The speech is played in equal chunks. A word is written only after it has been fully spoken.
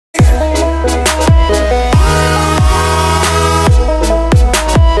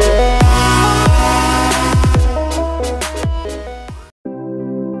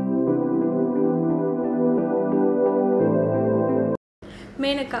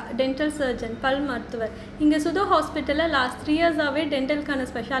Dental surgeon பல் மருத்துவர். இங்கே சுதோ ஹாஸ்பிட்டலில் லாஸ்ட் 3 இயர்ஸாகவே டென்டலுக்கான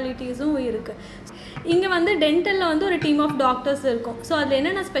ஸ்பெஷாலிட்டிஸும் இருக்குது. இங்கே வந்து டென்டலில் வந்து ஒரு டீம் ஆஃப் டாக்டர்ஸ் இருக்கும். ஸோ அதில்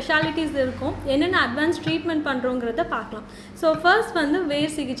என்னென்ன ஸ்பெஷாலிட்டிஸ் இருக்கும், என்னென்ன அட்வான்ஸ் ட்ரீட்மெண்ட் பண்ணுறோங்கிறத பார்க்கலாம். ஸோ ஃபர்ஸ்ட் வந்து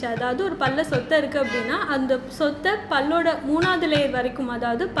வேர் சிகிச்சை. அதாவது ஒரு பல்ல சொத்தை இருக்குது அப்படின்னா அந்த சொத்தை பல்லோட 3வது லேயர் வரைக்கும்,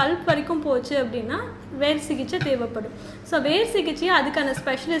 அதாவது பல்ப் வரைக்கும் போச்சு அப்படின்னா வேர் சிகிச்சை தேவைப்படும். ஸோ வேர் சிகிச்சையை அதுக்கான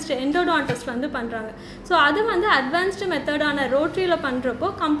ஸ்பெஷலிஸ்ட் எண்டோடான்டிஸ்ட் வந்து பண்ணுறாங்க. ஸோ அது வந்து அட்வான்ஸ்டு மெத்தடான ரோட்ரியில் பண்ணுறப்போ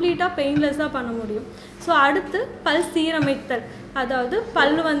கம்ப்ளீட்டாக பெயின்லெஸ்ஸாக பண்ண முடியும். ஸோ அடுத்து பல் சீரமைத்தல். அதாவது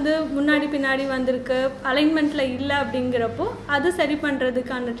பல் வந்து முன்னாடி பின்னாடி வந்திருக்கு, அலைன்மெண்ட்டில் இல்லை அப்படிங்கிறப்போ அது சரி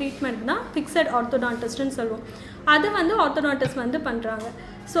பண்ணுறதுக்கான ட்ரீட்மெண்ட் தான் ஃபிக்ஸட் ஆர்த்தோடான்டிஸ்ட்னு சொல்லுவோம். அது வந்து ஆர்த்தோடான்டிஸ்ட் வந்து பண்ணுறாங்க.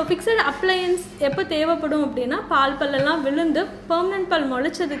 ஸோ ஃபிக்ஸட் அப்ளையன்ஸ் எப்போ தேவைப்படும் அப்படின்னா பால் பல்லெல்லாம் விழுந்து பெர்மனன்ட் பல்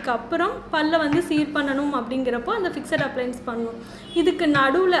முளைச்சதுக்கப்புறம் பல்லை வந்து சீர் பண்ணணும் அப்படிங்கிறப்போ அந்த ஃபிக்ஸட் அப்ளையன்ஸ் பண்ணணும். இதுக்கு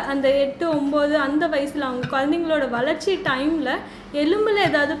நடுவில் அந்த 8, 9 அந்த வயசில் அவங்க குழந்தைங்களோட வளர்ச்சி டைமில் எலும்பில்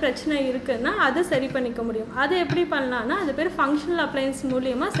ஏதாவது பிரச்சனை இருக்குன்னா அதை சரி பண்ணிக்க முடியும். அதை எப்படி பண்ணலான்னா அது பேர் ஃபங்க்ஷனல் அப்ளையன்ஸ்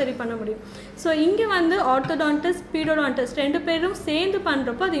மூலியமாக சரி பண்ண முடியும். ஸோ இங்கே வந்து ஆர்த்தோடான்டிஸ்ட், பீடோடான்டிஸ்ட் 2 பேரும் சேர்ந்து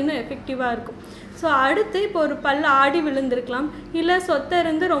பண்ணுறப்போ அது இன்னும் எஃபெக்டிவாக இருக்கும். ஸோ அடுத்து இப்போ ஒரு பல் ஆடி விழுந்திருக்கலாம், இல்லை சொத்தை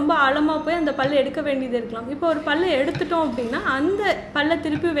இருந்து ரொம்ப ஆழமாக போய் அந்த பல்லை எடுக்க வேண்டியது இருக்கலாம். இப்போ ஒரு பல்லை எடுத்துட்டோம் அப்படின்னா அந்த பல்லை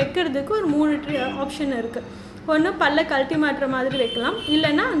திருப்பி வைக்கிறதுக்கு ஒரு 3 ஆப்ஷன் இருக்குது. ஒன்று பல்லை கழட்டி மாட்டுற மாதிரி வைக்கலாம்,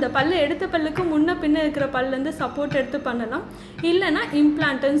 இல்லைனா அந்த பல்லை எடுத்த பல்லுக்கு முன்ன பின்ன இருக்கிற பல்லேருந்து சப்போர்ட் எடுத்து பண்ணலாம், இல்லைனா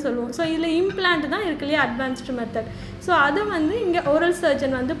இம்ப்ளான்ட்டுன்னு சொல்லுவோம். ஸோ இதில் இம்ப்ளான்ட் தான் இருக்குல்லையே அட்வான்ஸ்டு மெத்தட். ஸோ அதை வந்து இங்கே ஓரல்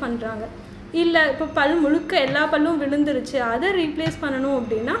சர்ஜன் வந்து பண்ணுறாங்க. இல்லை இப்போ பல் முழுக்க எல்லா பல்லும் விழுந்துருச்சு, அதை ரீப்ளேஸ் பண்ணணும்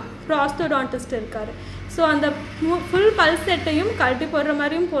அப்படின்னா ஆர்த்தோடான்டிஸ்ட் இருக்கார். ஸோ அந்த ஃபுல் பல் செட்டையும் கழட்டி போடுற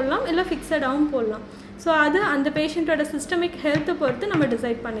மாதிரியும் போடலாம், இல்லை ஃபிக்ஸடாகவும் போடலாம். ஸோ அது அந்த பேஷண்ட்டோட சிஸ்டமிக் ஹெல்த்தை பொறுத்து நம்ம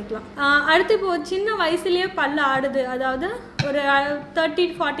டிசைட் பண்ணிக்கலாம். அடுத்து இப்போது சின்ன வயசுலேயே பல் ஆடுது, அதாவது ஒரு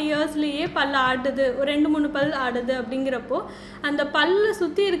 30-40 இயர்ஸ்லேயே பல் ஆடுது, ஒரு 2-3 பல் ஆடுது அப்படிங்கிறப்போ அந்த பல்லை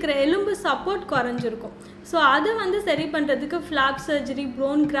சுற்றி இருக்கிற எலும்பு சப்போர்ட் குறைஞ்சிருக்கும். ஸோ அதை வந்து சரி பண்ணுறதுக்கு ஃப்ளாப் சர்ஜரி,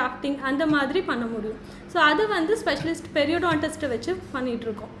 ப்ரோன் கிராஃப்டிங் அந்த மாதிரி பண்ண முடியும். ஸோ அதை வந்து ஸ்பெஷலிஸ்ட் பெரியோடான்டிஸ்ட்டை வச்சு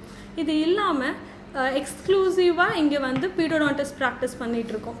பண்ணிகிட்ருக்கோம். இது இல்லாமல் எக்ஸ்க்ளூசிவாக இங்கே வந்து பீடோடான்டிஸ்ட் ப்ராக்டிஸ்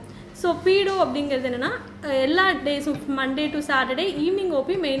பண்ணிகிட்ருக்கோம். ஸோ பீடோ அப்படிங்கிறது என்னென்னா எல்லா டேஸும் Monday to Saturday evening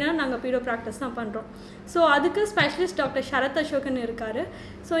OP மெயினாக நாங்கள் பீடோ ப்ராக்டிஸ் தான் பண்ணுறோம். ஸோ அதுக்கு ஸ்பெஷலிஸ்ட் டாக்டர் ஷரத் அசோகன் இருக்கார்.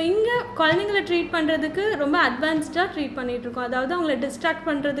 ஸோ இங்கே குழந்தைங்களை ட்ரீட் பண்ணுறதுக்கு ரொம்ப அட்வான்ஸ்டாக ட்ரீட் பண்ணிகிட்ருக்கோம். அதாவது அவங்கள டிஸ்ட்ராக்ட்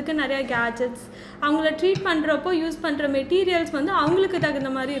பண்ணுறதுக்கு நிறையா கேஜெட்ஸ், அவங்கள ட்ரீட் பண்ணுறப்போ யூஸ் பண்ணுற மெட்டீரியல்ஸ் வந்து அவங்களுக்கு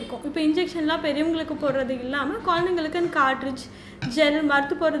தகுந்த மாதிரி இருக்கும். இப்போ இன்ஜெக்ஷன்லாம் பெரியவங்களுக்கு போடுறது இல்லாமல் குழந்தைங்களுக்கு கார்ட்ரிட்ஜ், ஜெல்,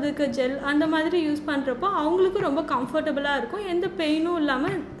 மருந்து போடுறதுக்கு ஜெல் அந்த மாதிரி யூஸ் பண்ணுறப்போ அவங்களுக்கும் ரொம்ப கம்ஃபர்டபுளாக இருக்கும், எந்த பெயினும்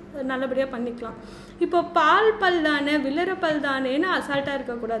இல்லாமல் நல்லபடியாக பண்ணிக்கலாம். இப்போ பால் பல் தானே, விளற பல் தானேன்னு அசால்ட்டாக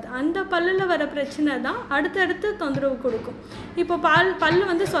இருக்கக்கூடாது. அந்த பல்லில் வர பிரச்சனை தான் அடுத்தடுத்து தொந்தரவு கொடுக்கும். இப்போ பல்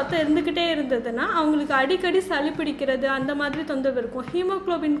வந்து சொத்தை இருந்துக்கிட்டே இருந்ததுன்னா அவங்களுக்கு அடிக்கடி சளி பிடிக்கிறது அந்த மாதிரி தொந்தரவு இருக்கும்.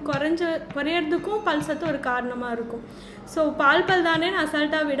 ஹீமோக்ளோபின் குறையிறதுக்கும் பல் சத்து ஒரு காரணமாக இருக்கும். ஸோ பால் பல் தானேன்னு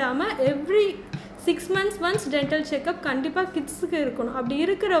அசால்ட்டாக விடாமல் every 6 months once dental checkup கண்டிப்பாக கிட்ஸுக்கு இருக்கணும். அப்படி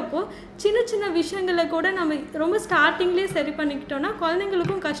இருக்கிறப்போ சின்ன சின்ன விஷயங்களை கூட நம்ம ரொம்ப ஸ்டார்டிங்லேயே சரி பண்ணிக்கிட்டோன்னா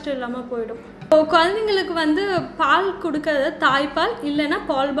குழந்தைங்களுக்கும் கஷ்டம் இல்லாமல் போயிடும். இப்போ குழந்தைங்களுக்கு வந்து பால் கொடுக்கறத தாய்ப்பால் இல்லைன்னா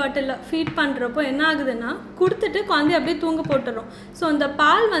பால் பாட்டிலில் ஃபீட் பண்ணுறப்போ என்ன ஆகுதுன்னா கொடுத்துட்டு குழந்தைய அப்படியே தூங்க போட்டுறோம். ஸோ அந்த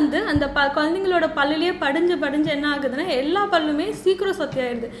பால் வந்து அந்த குழந்தைங்களோட பல்லுலேயே படிஞ்சு என்ன ஆகுதுன்னா எல்லா பல்லுமே சீக்கிரம் சொத்தி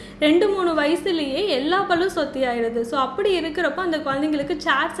ஆயிடுது. 2-3 வயசுலேயே எல்லா பல்லும் சொத்தி ஆயிடுது. ஸோ அப்படி இருக்கிறப்போ அந்த குழந்தைங்களுக்கு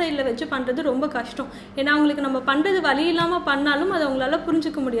சேர் சைடில் வச்சு பண்ணுறது ரொம்ப கஷ்டம். ஏன்னா அவங்களுக்கு நம்ம பண்ணுறது வலி இல்லாமல் பண்ணாலும் அதை அவங்களால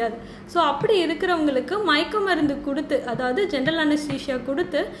புரிஞ்சிக்க முடியாது. ஸோ அப்படி இருக்கிறவங்களுக்கு மயக்க மருந்து கொடுத்து, அதாவது ஜென்ரல் அனஸ்தீசியா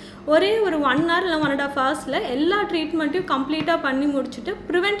கொடுத்து ஒரே ஒரு 1 hour இல்லை 1.5 hours எல்லா ட்ரீட்மெண்ட்டையும் கம்ப்ளீட்டாக பண்ணி முடிச்சுட்டு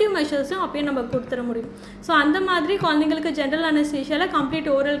ப்ரிவென்டிவ் மெஷர்ஸும் அப்பயே நம்ம கொடுத்துட முடியும். ஸோ அந்த மாதிரி குழந்தைங்களுக்கு ஜென்ரல் அனஸ்தீசியாவில் கம்ப்ளீட்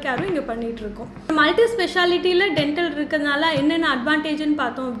ஓரல் கேரும் இங்கே பண்ணிகிட்டு இருக்கோம். மல்டி ஸ்பெஷாலிட்டியில் டென்டல் இருக்கிறதுனால என்னென்ன அட்வான்டேஜ்னு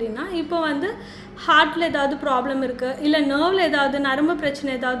பார்த்தோம் அப்படின்னா, இப்போ வந்து ஹார்ட்டில் ஏதாவது ப்ராப்ளம் இருக்குது, இல்லை நர்வில் ஏதாவது நரம்பு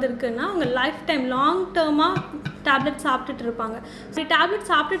பிரச்சனை ஏதாவது இருக்குதுன்னா அவங்க லைஃப் டைம் லாங் டேர்மாக டேப்லெட் சாப்பிட்டுட்டு இருப்பாங்க. ஸோ டேப்லெட்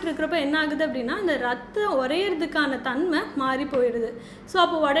சாப்பிட்டுட்டு இருக்கிறப்ப என்ன ஆகுது அப்படின்னா அந்த ரத்தம் உறையிறதுக்கான தன்மை மாறி போயிடுது. ஸோ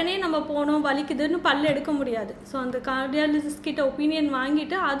அப்போ உடனே நம்ம போனோம் வலிக்குதுன்னு பல் எடுக்க முடியாது. ஸோ அந்த கார்டியாலஜிஸ்ட் கிட்ட ஒப்பீனியன்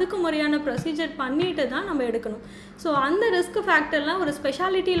வாங்கிட்டு அதுக்கு முறையான ப்ரொசீஜர் பண்ணிட்டு தான் நம்ம எடுக்கணும். ஸோ அந்த ரிஸ்க் ஃபேக்டர்லாம் ஒரு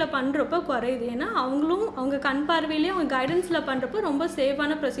ஸ்பெஷாலிட்டியில் பண்ணுறப்போ குறையுது. ஏன்னா அவங்களும் அவங்க கண் பார்வையிலேயே அவங்க கைடன்ஸில் பண்ணுறப்போ ரொம்ப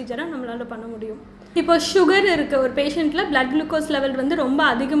சேஃபான ப்ரொசீஜராக நம்மளால் பண்ண முடியும். இப்போ சுகர் இருக்குது, ஒரு பேஷண்ட்டில் பிளட் குளுக்கோஸ் லெவல் வந்து ரொம்ப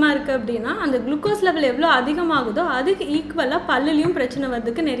அதிகமாக இருக்குது அப்படின்னா அந்த குளுக்கோஸ் லெவல் எவ்வளோ அதிகமாகுதோ அதுக்கு ஈக்குவலாக பல்லுலேயும் பிரச்சனை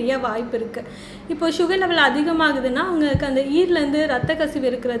வர்றதுக்கு நிறைய வாய்ப்பு இருக்குது. இப்போ சுகர் லெவல் அதிகமாகுதுன்னா அவங்களுக்கு அந்த ஈர்லேருந்து ரத்த கசிவு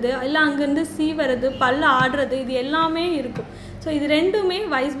இருக்கிறது, இல்லை அங்கேருந்து சீவறது, பல்ல ஆடுறது, இது எல்லாமே இருக்கும். ஸோ இது ரெண்டுமே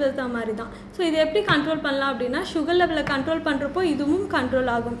வைஸ் வெர்சா மாதிரி தான். ஸோ இதை எப்படி கண்ட்ரோல் பண்ணலாம் அப்படின்னா சுகர் லெவலை கண்ட்ரோல் பண்ணுறப்போ இதுவும் கண்ட்ரோல்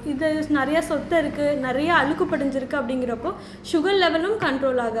ஆகும். இது நிறையா சொத்தை இருக்குது, நிறைய அழுக்கு படிஞ்சிருக்கு அப்படிங்கிறப்போ சுகர் லெவலும்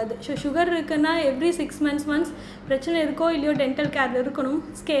கண்ட்ரோல் ஆகாது. ஸோ சுகர் இருக்குன்னா எவ்ரி 6 months ஒன்ஸ் பிரச்சனை இருக்கோ இல்லையோ டென்டல் கேர் இருக்கணும்.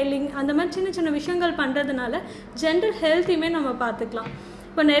 ஸ்கேலிங் அந்த மாதிரி சின்ன சின்ன விஷயங்கள் பண்ணுறதுனால ஜென்ரல் ஹெல்த்தையுமே நம்ம பார்த்துக்கலாம்.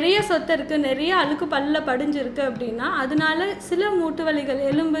 இப்போ நிறைய சொத்தை இருக்குது, நிறைய அழுக்கு பல்லில் படிஞ்சிருக்கு அப்படின்னா அதனால சில மூட்டு வலிகள்,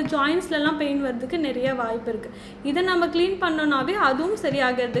 எலும்பு ஜாயின்ஸ்லலாம் பெயின் வர்றதுக்கு நிறைய வாய்ப்பு இருக்குது. இதை நம்ம க்ளீன் பண்ணோன்னாவே அதுவும்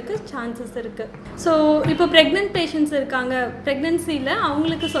சரியாகிறதுக்கு சான்சஸ் இருக்குது. ஸோ இப்போ ப்ரெக்னென்ட் பேஷண்ட்ஸ் இருக்காங்க, ப்ரெக்னென்சியில்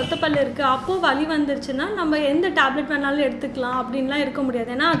அவங்களுக்கு சொத்த பல் இருக்குது, அப்போது வலி வந்துருச்சுன்னா நம்ம எந்த டேப்லெட் வேணாலும் எடுத்துக்கலாம் அப்படின்லாம் இருக்க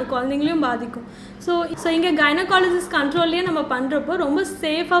முடியாது. ஏன்னா அது குழந்தைங்களையும் பாதிக்கும். ஸோ இங்கே கைனகாலஜிஸ்ட் கண்ட்ரோல்லையே நம்ம பண்ணுறப்போ ரொம்ப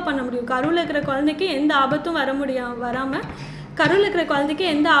சேஃபாக பண்ண முடியும். கருவில் இருக்கிற குழந்தைக்கு எந்த ஆபத்தும் வராமல் கருவில் இருக்கிற குழந்தைக்கு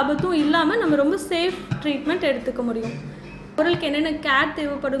எந்த ஆபத்தும் இல்லாமல் நம்ம ரொம்ப சேஃப் ட்ரீட்மெண்ட் எடுத்துக்க முடியும். ஓரலுக்கு என்னென்ன கேர்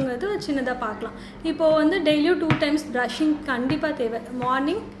தேவைப்படுங்கிறது சின்னதாக பார்க்கலாம். இப்போது டெய்லியும் 2 times ப்ரஷிங் கண்டிப்பாக தேவை.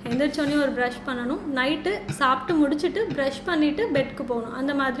 மார்னிங் எந்திரிச்சோடனே ஒரு ப்ரஷ் பண்ணணும், நைட்டு சாப்பிட்டு முடிச்சுட்டு ப்ரஷ் பண்ணிவிட்டு பெட்க்கு போகணும்.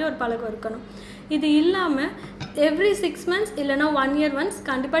 அந்த மாதிரி ஒரு பழக்கம் இருக்கணும். இது இல்லாமல் எவ்ரி 6 months இல்லைனா 1 year ஒன்ஸ்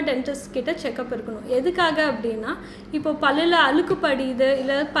கண்டிப்பாக டென்டிஸ்ட் கிட்ட செக்கப் இருக்கணும். எதுக்காக அப்படின்னா இப்போ பல்லில் அழுக்கு படியுது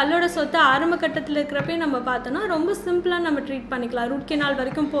இல்லை பல்லோட சொத்தை ஆரம்ப கட்டத்தில் இருக்கிறப்பே நம்ம பார்த்தோன்னா ரொம்ப சிம்பிளாக நம்ம ட்ரீட் பண்ணிக்கலாம். ரூட் கெனால்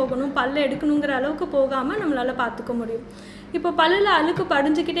வரைக்கும் போகணும், பல்ல எடுக்கணுங்கிற அளவுக்கு போகாமல் நம்மளால் பார்த்துக்க முடியும். இப்போ பல்லில் அழுக்கு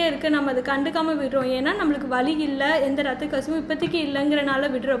படிஞ்சிக்கிட்டே இருக்குது, நம்ம அதை கண்டுக்காமல் விடுறோம். ஏன்னா நம்மளுக்கு வலி இல்லை, எந்த ரத்த கசிவும் இப்போதைக்கு இல்லைங்கிறனால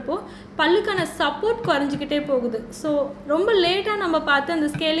விடுறப்போ பல்லுக்கான சப்போர்ட் குறைஞ்சிக்கிட்டே போகுது. ஸோ ரொம்ப லேட்டாக நம்ம பார்த்து அந்த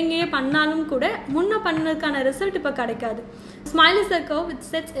ஸ்கேலிங்கையே பண்ணாலும் கூட முன்ன பண்ணதுக்கான ரிசல்ட் இப்போ கிடைக்காது. Smile is a curve which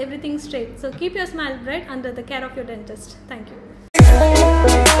sets everything straight. So keep your smile bright under the care of your dentist. Thank you.